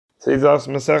Says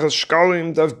Maseches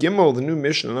Shkalim Daf Gimel, the new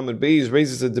Mishnah Lamed Beis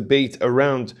raises a debate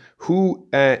around who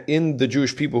in the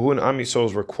Jewish people, who in Am Yisrael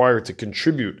is required to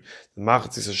contribute the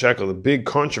Machatzis HaShekel. The big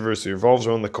controversy revolves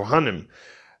around the Kohanim,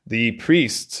 the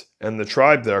priests and the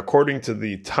tribe there. According to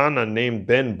the Tana named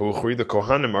Ben Buchri, the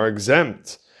Kohanim are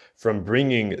exempt from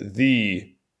bringing the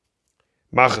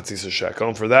Machatzis HaShekel,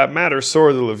 and for that matter, so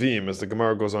are the Levim, as the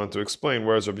Gemara goes on to explain,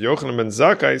 whereas Rabbi Yochanan ben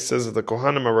Zakkai says that the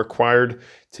Kohanim are required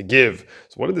to give.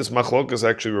 So what did this machlokas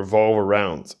actually revolve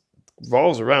around? It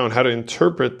revolves around how to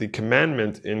interpret the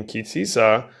commandment in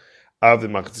Kitzisa of the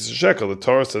Machatzis HaShekel. The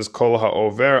Torah says, Kol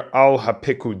ha'over al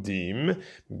ha'pekudim,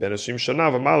 ben ashim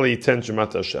shana v'mali ten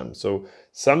shemat Hashem. So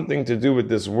something to do with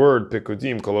this word,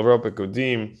 pekudim, kol ha'over al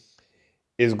pekudim,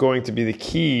 is going to be the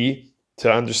key to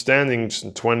understanding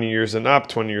 20 years and up,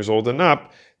 20 years old and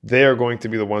up. They are going to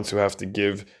be the ones who have to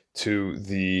contribute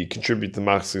the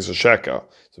Machatzis HaShekel.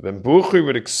 So Ben Buchri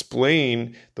would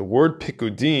explain the word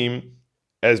pikudim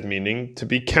as meaning to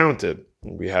be counted.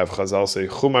 We have Chazal say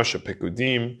Chumash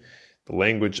pikudim, the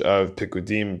language of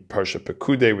pikudim, Parsha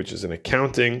Pekude, which is an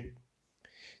accounting.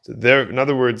 So there, in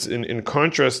other words, in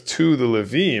contrast to the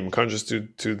Levim, contrast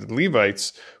to the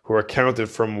Levites, who are counted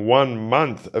from 1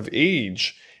 month of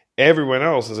age, everyone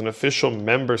else has an official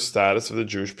member status of the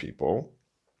Jewish people.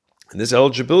 And this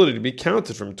eligibility to be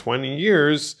counted from 20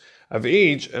 years of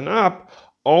age and up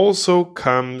also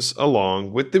comes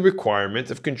along with the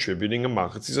requirement of contributing a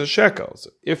Machatzis HaShekel. So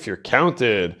if you're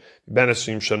counted Ben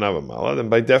Ashim Shana V'mala, then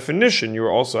by definition you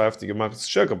also have to give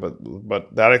Machatzis HaShekel,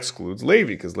 but that excludes Levi,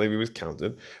 because Levi was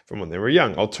counted from when they were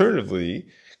young. Alternatively,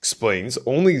 explains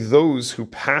only those who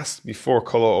passed before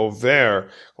Kol Over,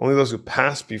 only those who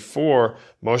passed before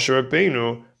Moshe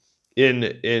Rabbeinu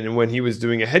in when he was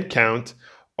doing a head count,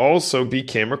 also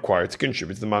became required to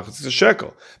contribute to the Machatzis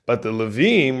HaShekel. But the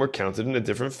Levim were counted in a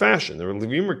different fashion. The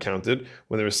Levim were counted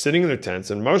when they were sitting in their tents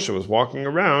and Moshe was walking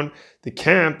around the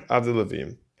camp of the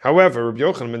Levim. However, Rabbi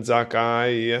Yochanan ben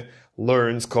Zakkai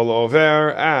learns Kol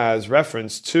Over as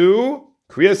reference to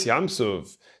Kriyas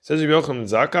Yamsuf. Says Rabbi Yochanan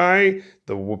Zakkai,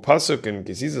 the pasuk in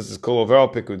Kisisa is Kol Over al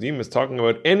Pekudim is talking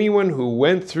about anyone who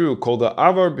went through Kol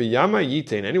Da'avar B'Yama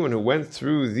Yitain, anyone who went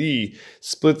through the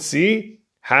split sea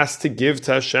has to give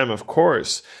to Hashem. Of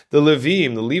course, the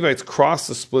Levim, the Levites, crossed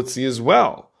the split sea as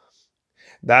well.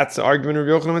 That's the argument of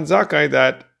Rabbi Yochanan ben Zakkai,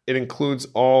 that it includes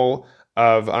all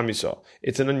of Am Yisrael.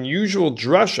 It's an unusual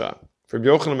drasha. For Rabbi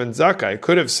Yochanan ben Zakkai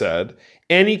could have said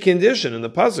any condition in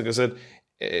the pasuk. It said,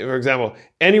 for example,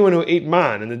 anyone who ate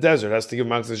man in the desert has to give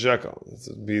Machatzis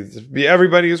HaShekel. Be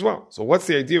everybody as well. So what's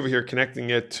the idea over here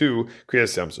connecting it to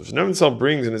Kriyas Yamsuf? Nevinsel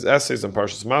brings in his essays on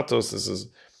Parshas Matos, this is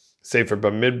Sefer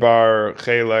Bamidbar,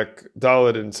 Chelek,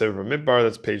 Dalet, and Sefer Bamidbar,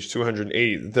 that's page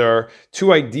 208. There are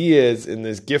two ideas in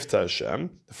this gift to Hashem.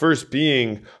 The first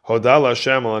being Hodal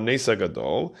Hashem al Nesa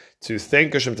Gadol, to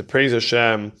thank Hashem, to praise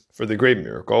Hashem for the great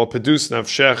miracle. Pedus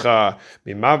Nafshecha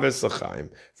Mimaves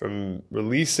L'chaim, from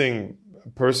releasing a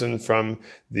person from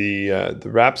the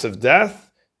wraps of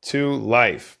death to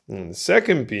life. And the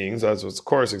second being, so that's of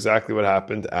course exactly what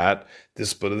happened at the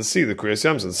split of the sea, the Kriyas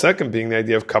Yamsuf. The second being the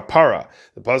idea of kapara.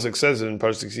 The pasuk says in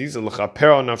Parshas Kisisa,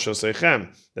 l'chaper nafshosechem,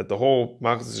 that the whole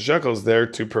Machatzis HaShekel is there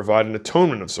to provide an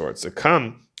atonement of sorts, to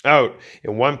come out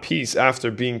in one piece after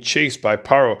being chased by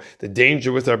Paro, the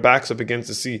danger with our backs up against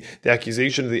the sea, the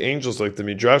accusation of the angels, like the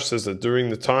Midrash says that during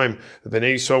the time the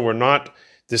Bnei Yisrael were not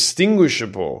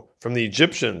distinguishable from the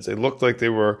Egyptians. They looked like they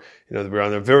were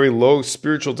on a very low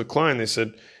spiritual decline.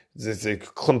 They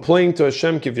complained to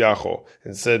Hashem kivyachol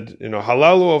and said,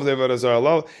 halalu of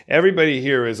halal. Everybody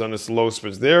here is on this low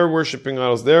spirits. They're worshiping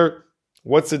idols.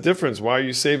 What's the difference? Why are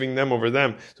you saving them over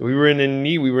them? So we were in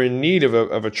need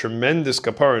of a tremendous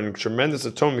kapara and a tremendous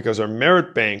atonement, because our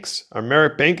merit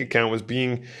bank account was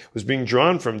being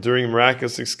drawn from during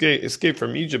miraculous escape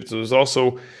from Egypt.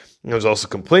 So I was also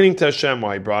complaining to Hashem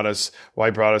why he brought us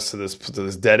to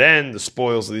this dead end. The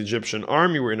spoils of the Egyptian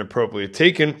army were inappropriately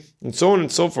taken, and so on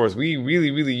and so forth. We really,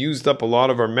 really used up a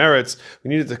lot of our merits. We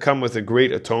needed to come with a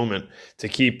great atonement to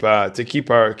keep our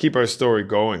story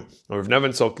going. Rav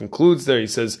Nevinsel concludes there. He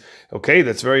says, okay,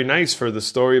 that's very nice for the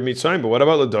story of Mitzrayim, but what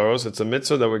about Ladoros? It's a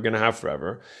mitzvah that we're going to have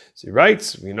forever. So he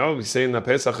writes, we say in the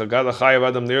Pesach Haggadah Chayav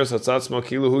Adam Liros Hatzatzmo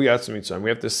Kilu Hu Yatzim Mitzrayim. We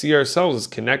have to see ourselves as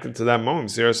connected to that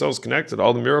moment. See ourselves connected.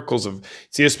 All the miracles of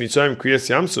Tzias Mitzrayim, Kriyas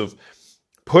Yamsuf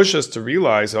push us to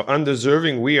realize how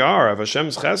undeserving we are of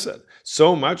Hashem's chesed.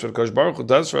 So much what Kosh Baruch Hu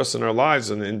does for us in our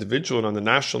lives, on the individual and on the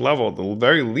national level, at the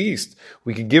very least,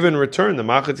 we could give in return the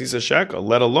Machatzis HaShekel,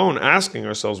 let alone asking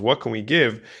ourselves, what can we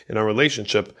give in our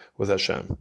relationship with Hashem?